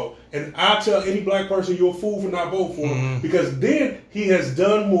person vote. And I tell any black person you're a fool for not voting for him because then he has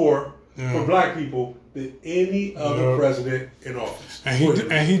done more for black people than any other president in office.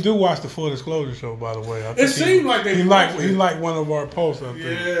 And he do watch the Full Disclosure Show, by the way. It seemed like he liked one of our posts. I think.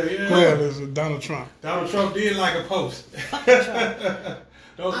 Yeah. Clear is Donald Trump. Donald Trump did like a post.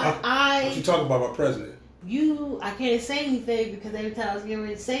 Don't you talk about my president? I can't say anything because every time I was getting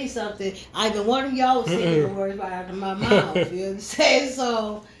ready to say something, either one of y'all was saying the words right out of my mouth. You understand?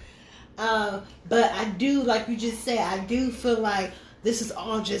 So, but I do, like you just said, I do feel like this is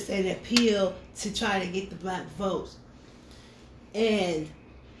all just an appeal to try to get the black votes. And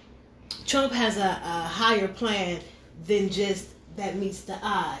Trump has a higher plan than just that meets the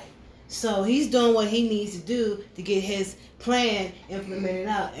eye. So he's doing what he needs to do to get his plan implemented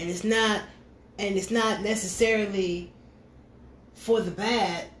out. And it's not necessarily for the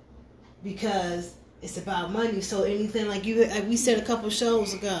bad because it's about money. So anything like we said a couple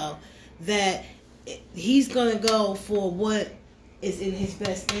shows ago that he's going to go for what is in his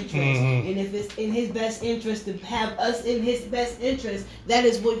best interest. And if it's in his best interest to have us in his best interest, that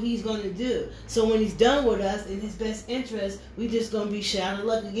is what he's going to do. So when he's done with us in his best interest, we just going to be shit out of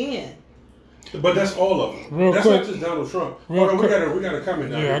luck again. But that's all of them. That's not just Donald Trump. We got a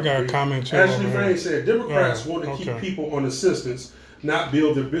comment down here. I got a comment too. Ashley Fain said, Democrats want to keep people on assistance, not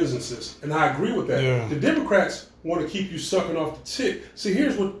build their businesses. And I agree with that. Yeah. The Democrats want to keep you sucking off the tick. See,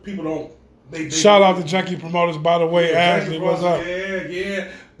 here's what people don't... Shout out to Junkie Promoters, by the way. Ashley, what's up? Yeah.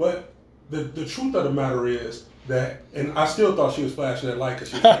 But the truth of the matter is that, and I still thought she was flashing that light because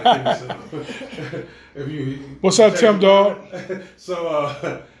she was trying to give me some... What's up, Tim Dog?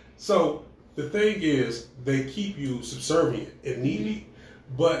 So the thing is, they keep you subservient and needy,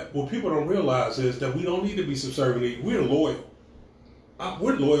 but what people don't realize is that we don't need to be subservient. We're loyal.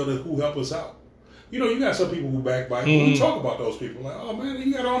 We're loyal to who help us out. You know, you got some people who backbite. We talk about those people. Like, oh, man,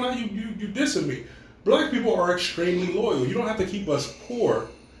 you got all that. You dissing me. Black people are extremely loyal. You don't have to keep us poor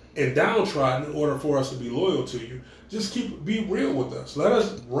and downtrodden in order for us to be loyal to you. Just be real with us. Let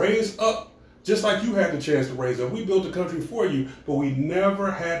us raise up. Just like you had the chance to raise up. We built the country for you, but we never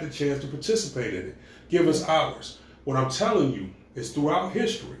had the chance to participate in it. Give us ours. What I'm telling you is throughout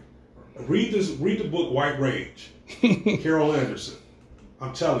history, read the book White Rage, Carol Anderson.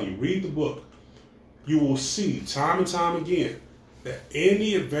 I'm telling you, read the book. You will see time and time again that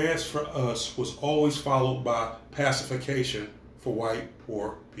any advance for us was always followed by pacification for white,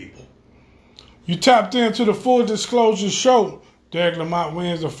 poor people. You tapped into the Full Disclosure Show. Derek Lamont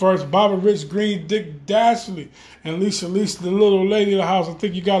wins the first. Bobby Rich Green, Dick Dashley, and Lisa, the little lady of the house. I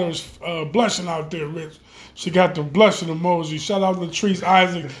think you got her blushing out there, Rich. She got the blushing emoji. Shout out to Latrice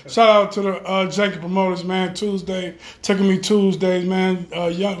Isaac. Shout out to the Junkie Promoters, man. Tuesday, taking me Tuesdays, man.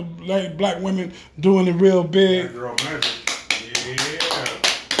 Young black women doing it real big. Girl magic. Yeah.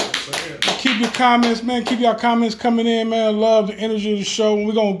 Keep your comments, man. Keep your comments coming in, man. I love the energy of the show.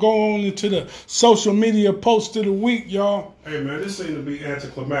 We're going to go on into the social media post of the week, y'all. Hey, man, this seemed to be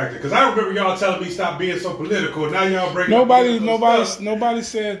anticlimactic. Because I remember y'all telling me stop being so political. Now y'all bring nobody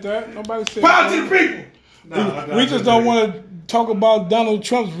said that. Nobody said Power that. to the people. Nah, we just don't want to talk about Donald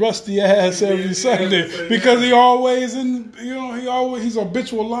Trump's rusty ass every Sunday because he always he's a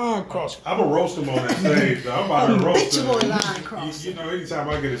habitual line crosser. I'm gonna roast him on that stage. I'm about to roast him. Habitual line crosser. You know, anytime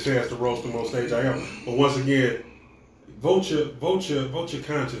I get a chance to roast him on stage, I am. But once again, vote your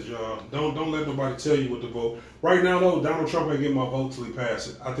conscience, y'all. Don't let nobody tell you what to vote. Right now, though, Donald Trump ain't getting my vote till he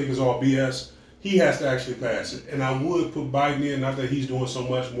passes it. I think it's all BS. He has to actually pass it. And I would put Biden in, not that he's doing so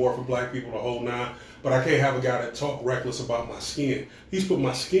much more for black people, the whole nine, but I can't have a guy that talk reckless about my skin. He's put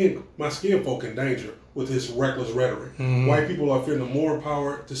my skin folk in danger with his reckless rhetoric. Mm-hmm. White people are feeling more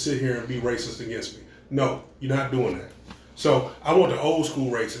empowered to sit here and be racist against me. No, you're not doing that. So I want the old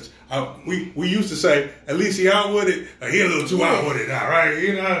school racists. We used to say, at least he out with it, or he a little too out with it now, right?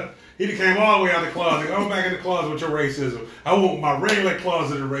 You know, he came all the way out of the closet. Go back in the closet with your racism. I want my regular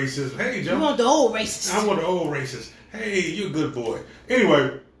closet of racism. Hey, Joe. You want the old racist. I want the old racist. Hey, you're a good boy.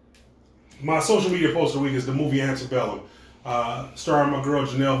 Anyway, my social media post of the week is the movie Antebellum, starring my girl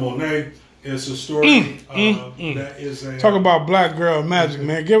Janelle Monáe. It's a story that is a... Talk about black girl magic,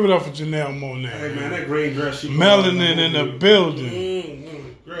 man. Give it up for Janelle Monáe. Hey, man, that green dress she... Melanin in the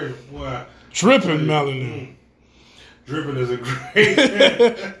building. Great, boy. Dripping melanin. Dripping is a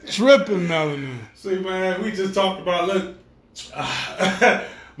great... Dripping melanin. See, man, we just talked about, look,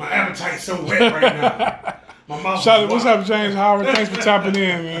 my appetite's so wet right now. My mouth what's up, James Howard? Thanks for tapping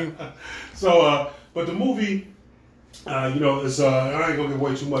in, man. So, but the movie, it's I ain't gonna give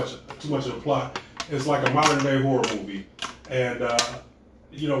away too much of the plot. It's like a modern day horror movie, and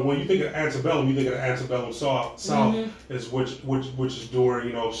when you think of Antebellum, you think of the Antebellum South, mm-hmm. is which is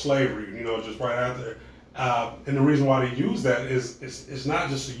during slavery, just right out there. And the reason why they use that is it's not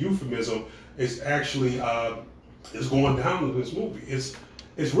just a euphemism. It's actually it's going down in this movie. It's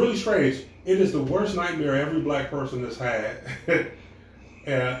really strange. It is the worst nightmare every black person has had,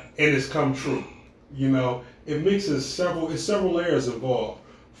 and it's come true. It mixes several layers involved.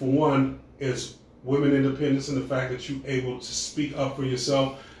 For one, it's women independence and the fact that you're able to speak up for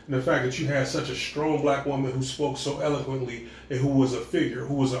yourself, and the fact that you had such a strong black woman who spoke so eloquently and who was a figure,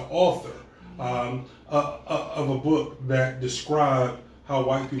 who was an author of a book that described how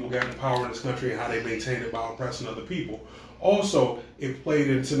white people got in power in this country and how they maintained it by oppressing other people. Also, it played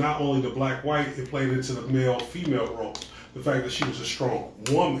into not only the black-white, it played into the male-female role. The fact that she was a strong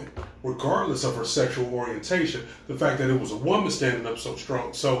woman, regardless of her sexual orientation. The fact that it was a woman standing up so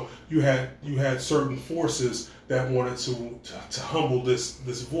strong. So you had certain forces that wanted to humble this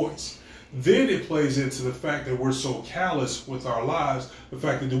voice. Then it plays into the fact that we're so callous with our lives, the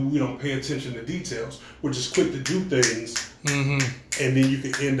fact that we don't pay attention to details. We're just quick to do things, mm-hmm. and then you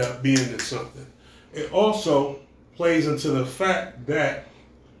can end up being in something. It also plays into the fact that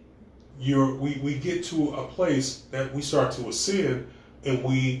we get to a place that we start to ascend, and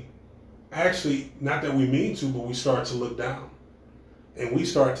we actually, not that we mean to, but we start to look down. And we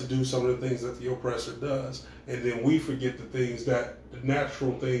start to do some of the things that the oppressor does. And then we forget the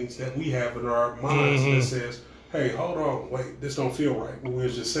natural things that we have in our minds mm-hmm. that says, hey, hold on, wait, this don't feel right. What we were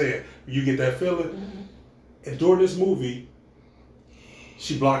just saying. You get that feeling? Mm-hmm. And during this movie,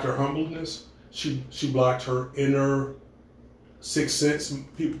 she blocked her humbleness. She blocked her inner sixth sense.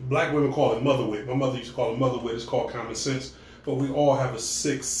 Black women call it motherwit. My mother used to call it motherwit. It's called common sense. But we all have a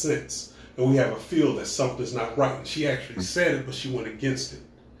sixth sense. And we have a feel that something's not right. And she actually said it, but she went against it.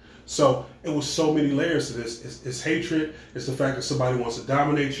 So it was so many layers to this. It's hatred. It's the fact that somebody wants to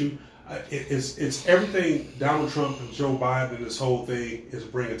dominate you. It's everything Donald Trump and Joe Biden and this whole thing is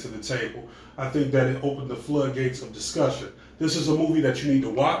bringing to the table. I think that it opened the floodgates of discussion. This is a movie that you need to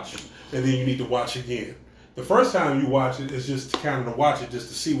watch, and then you need to watch again. The first time you watch it is just kind of to watch it, just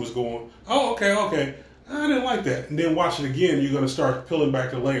to see what's going. Oh, okay. I didn't like that. And then watch it again, you're going to start peeling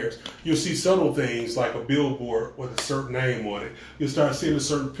back the layers. You'll see subtle things like a billboard with a certain name on it. You'll start seeing a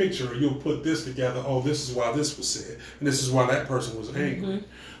certain picture. You'll put this together. Oh, this is why this was said. And this is why that person was angry. Mm-hmm.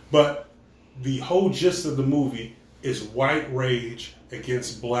 But the whole gist of the movie is white rage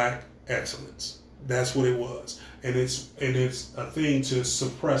against black excellence. That's what it was. And it's a thing to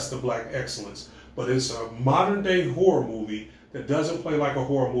suppress the black excellence. But it's a modern day horror movie that doesn't play like a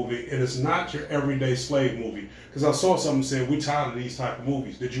horror movie, and it's not your everyday slave movie. Because I saw something saying, we tired of these type of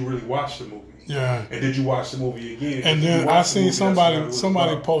movies. Did you really watch the movie? Yeah. And did you watch the movie again? And then I seen somebody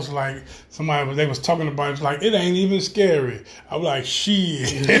post like they was talking about it, like it ain't even scary. I was like,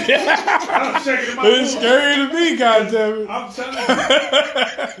 shit. I'm checking my It's scary to me, goddammit. I'm telling you.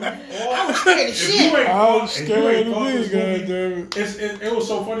 I was scared of shit. I was scared to me, goddammit. It was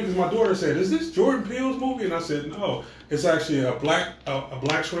so funny because my daughter said, "Is this Jordan Peele's movie?" And I said, "No, it's actually a black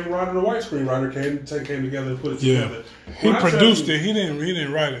screenwriter and a white screenwriter came together and put it together." He produced it. He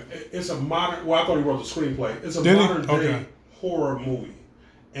didn't write it. It's a modern. Well, I thought he wrote the screenplay. It's a Did he? modern day Okay. horror movie.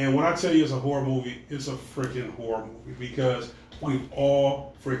 And when I tell you it's a horror movie, it's a freaking horror movie because we've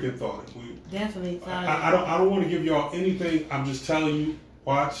all freaking thought it. Definitely thought it. I don't want to give y'all anything. I'm just telling you,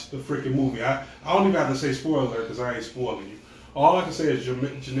 watch the freaking movie. I don't even have to say spoiler alert because I ain't spoiling you. All I can say is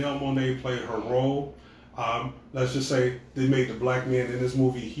Janelle Monáe played her role. Let's just say they made the black men in this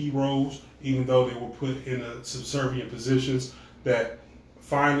movie heroes, even though they were put in subservient positions. That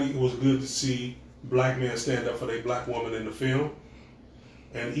finally it was good to see black men stand up for their black woman in the film.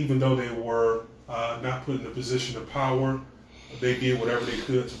 And even though they were not put in a position of power, they did whatever they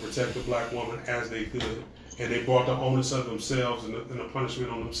could to protect the black woman as they could. And they brought the onus of themselves and the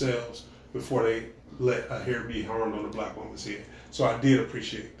punishment on themselves before they let a hair be harmed on the black woman's head. So I did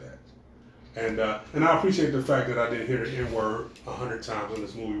appreciate that. And I appreciate the fact that I didn't hear the N-word 100 times in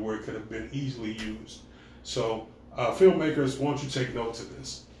this movie where it could have been easily used. So filmmakers, why don't you take note to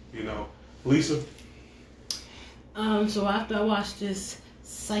this? You know, Lisa? So after I watched this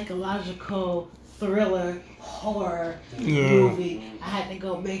psychological thriller horror movie, I had to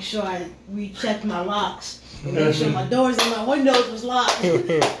go make sure I rechecked my locks and make sure my doors and my windows was locked.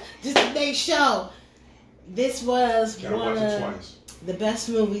 Just to make sure. This was one of the best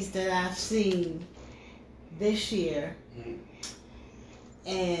movies that I've seen this year.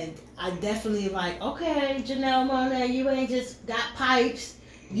 And I definitely like, okay, Janelle Monáe, you ain't just got pipes.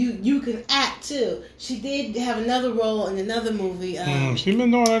 You can act too. She did have another role in another movie. She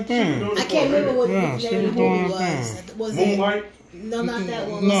been doing that thing. I can't remember what the name of the movie was. Was Moonlight? No, not that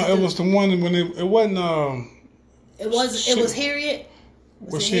one. No, it was the one when it wasn't. It was Harriet.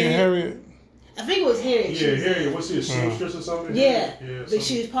 Was she in Harriet? I think it was Harriet. Yeah, Harriet. Was she a seamstress or something? Yeah, but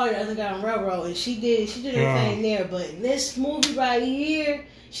she was part of the Underground Railroad, and she did her thing there. But in this movie right here,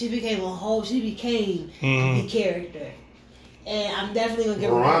 she became the character. And I'm definitely going to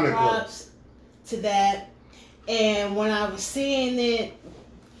give her props to that. And when I was seeing it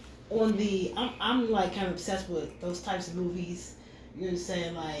on I'm like kind of obsessed with those types of movies. You know what I'm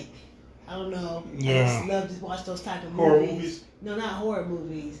saying? Like, I don't know. Yeah. I just love to watch those type of horror movies. No, not horror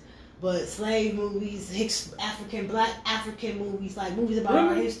movies. But slave movies, black African movies, like movies about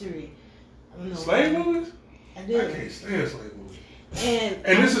our history. I don't know. Slave movies? I do. I can't stand slave movies.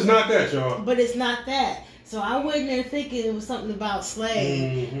 And this is not that, y'all. But it's not that. So I went there thinking it was something about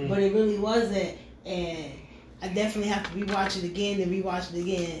slave, but it really wasn't. And I definitely have to rewatch it again and rewatch it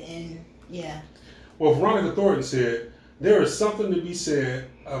again. And yeah. Well, Veronica Thornton said there is something to be said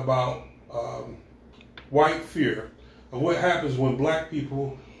about white fear of what happens when black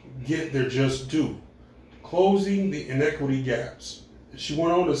people get their just due, closing the inequity gaps. She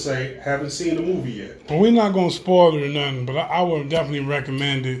went on to say, haven't seen the movie yet. Well, we're not going to spoil it or nothing, but I would definitely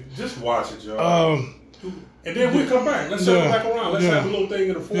recommend it. Just watch it, y'all. And then we'll come back. Let's circle back around. Let's have a little thing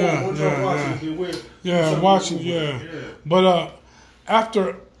in the forum. Once y'all watch it, then we'll watch it, But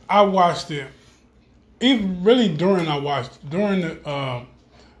after I watched it, even really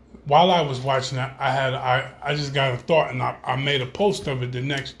while I was watching it, I just got a thought, and I made a post of it the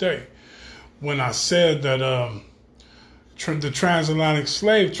next day when I said that the transatlantic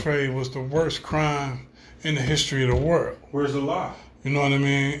slave trade was the worst crime in the history of the world. Where's the lie? You know what I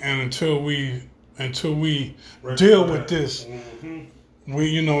mean? And until we deal with this,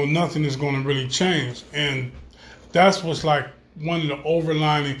 nothing is going to really change. And that's what's like one of the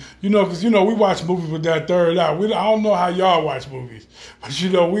overlining, because we watch movies with that third eye. I don't know how y'all watch movies, but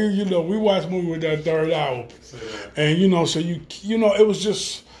we watch movies with that third eye open. And so it was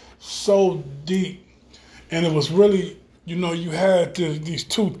just so deep, and it was really, you had these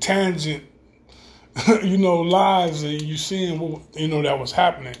two tangent, lives, and you seeing what that was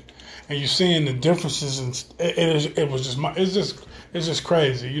happening, and you seeing the differences, and it's just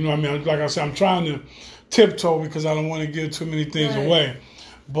crazy. You know what I mean? Like I said, I'm trying to tiptoe because I don't want to give too many things away,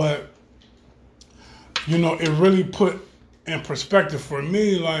 but it really put in perspective for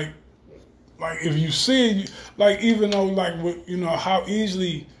me, like if you see, like even though like how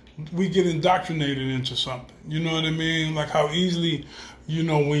easily we get indoctrinated into something. You know what I mean? Like how easily, you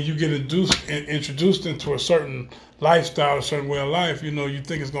know, when you get introduced into a certain lifestyle, a certain way of life, you know, you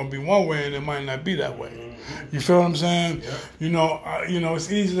think it's going to be one way and it might not be that way. You feel what I'm saying? Yeah. You know,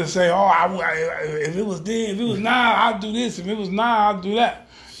 it's easy to say, oh, if it was then, if it was now, I'd do this. If it was now, I'd do that.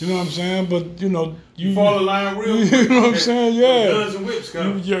 You know what I'm saying? But, you know, you fall in line real quick. You know what I'm saying? Yeah. Guns and whips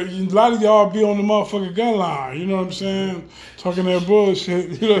coming. A lot of y'all be on the motherfucking gun line. You know what I'm saying? Talking that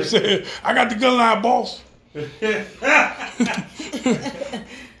bullshit. You know what I'm saying? I got the gun line, boss.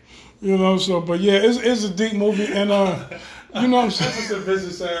 You know, so, but yeah, it's a deep movie. And, you know what I'm saying? That's the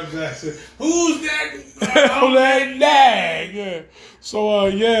Vincent Sam Jackson. Who's that? Oh, that nag. Yeah. So,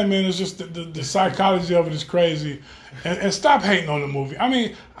 yeah, man, it's just the psychology of it is crazy. And stop hating on the movie. I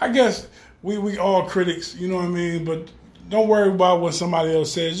mean, I guess we all critics, you know what I mean? But don't worry about what somebody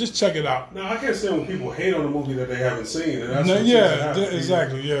else says. Just check it out. No, I can't say when people hate on a movie that they haven't seen. And that's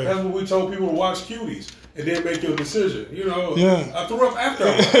exactly, yeah. That's what we told people to watch Cuties. And then make your decision. You know, yeah. I threw up after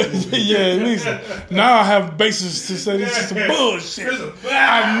I watched the movie. Yeah, at least. Now I have basis to say this is some bullshit.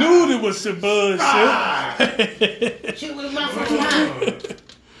 I knew it was some bullshit. Shit with a motherfucking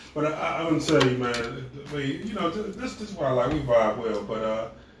But I'm going to tell you, man, you know, this is why I like, we vibe well.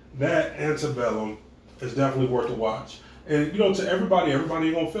 But that Antebellum is definitely worth a watch. And, you know, to everybody ain't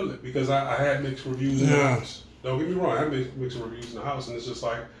going to feel it. Because I had mixed reviews in the house. Don't get me wrong, I had mixed reviews in the house. And it's just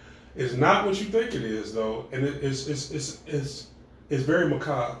like, it's not what you think it is, though, and it's very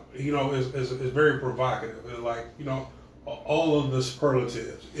macabre. You know, it's very provocative. It's like, you know, all of the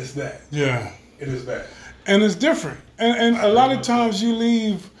superlatives. It's that. Yeah, it is that, and it's different. And a lot of times you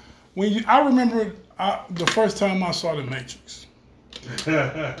leave when I remember the first time I saw The Matrix.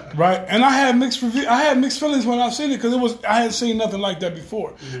 Right, and I had mixed feelings when I seen it because I hadn't seen nothing like that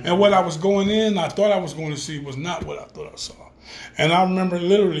before, and what I was going in, I thought I was going to see was not what I thought I saw. And I remember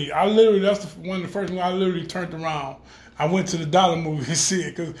literally, that's one of the first ones I literally turned around. I went to the Dollar Movie to see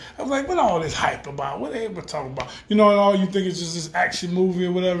it because I was like, what all this hype about? What they ever talking about? You know, and all you think is just this action movie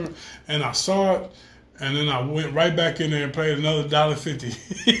or whatever. And I saw it, and then I went right back in there and paid another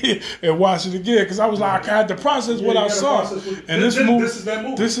 $1.50 and watched it again because I was like, I had to process what I saw. And this is that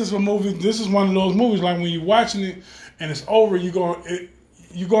movie. This is a movie. This is one of those movies like when you're watching it and it's over, you're going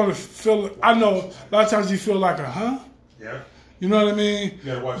to feel. I know a lot of times you feel like a Yeah. You know what I mean? You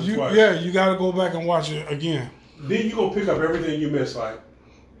gotta watch it twice. Yeah, you gotta go back and watch it again. Then you gonna pick up everything you missed, like,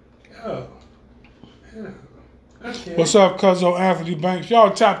 oh, yeah. Okay. What's up, Cuzzo Anthony Banks? Y'all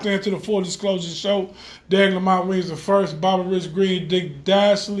tapped into the Full Disclosure Show. Derek Lamont Williams the first, Bobby Rich Green, Dick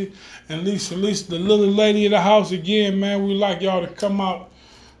Dashley, and Lisa, the little lady of the house again, man. We like y'all to come out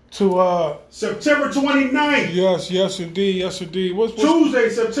to September 29th. Yes indeed. What's Tuesday,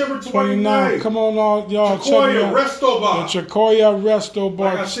 September 29th. Come on, y'all. Chacoya Resto Bar. The Chacoya Resto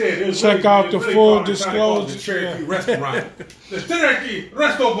Bar. Like I said, check out the Full Disclosure. The Cherokee Restaurant. The Cherokee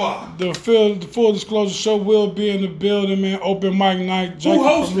Resto Bar. The Full Disclosure Show will be in the building, man. Open mic night. Who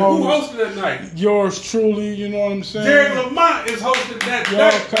hosted that night? Yours truly. You know what I'm saying? Derek Lamont is hosting that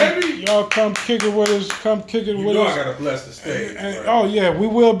night, baby. Y'all come kick it with us. You know I gotta bless the stage. Oh yeah, we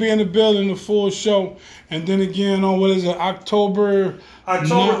will be in the building, the full show, and then again on October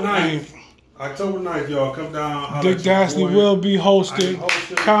 9th. October 9th, y'all come down. Dick Dashley will be hosting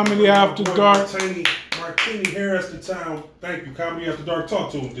Comedy After Dark. Martini Harris, the town. Thank you, Comedy After Dark.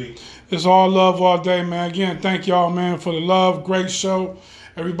 Talk to him, D. It's all love all day, man. Again, thank y'all, man, for the love. Great show.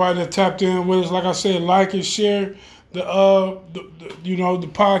 Everybody that tapped in with us, like I said, like and share the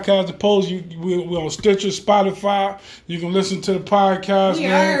podcast. The post we're on Stitcher, Spotify. You can listen to the podcast.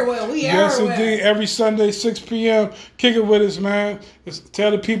 Yes, indeed. Every Sunday, 6 p.m. Kick it with us, man.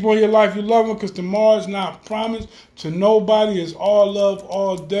 Tell the people in your life you love them because tomorrow's not promised to nobody. It's all love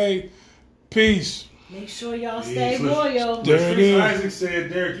all day. Peace. Make sure y'all stay loyal. There it is. Isaac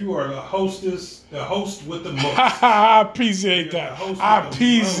said, Derek, you are the host with the most. I appreciate that. I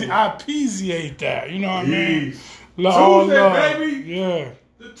appreciate that. You know what I mean? Tuesday, baby. Yeah.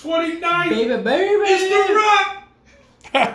 The 29th. Baby. It's the rock.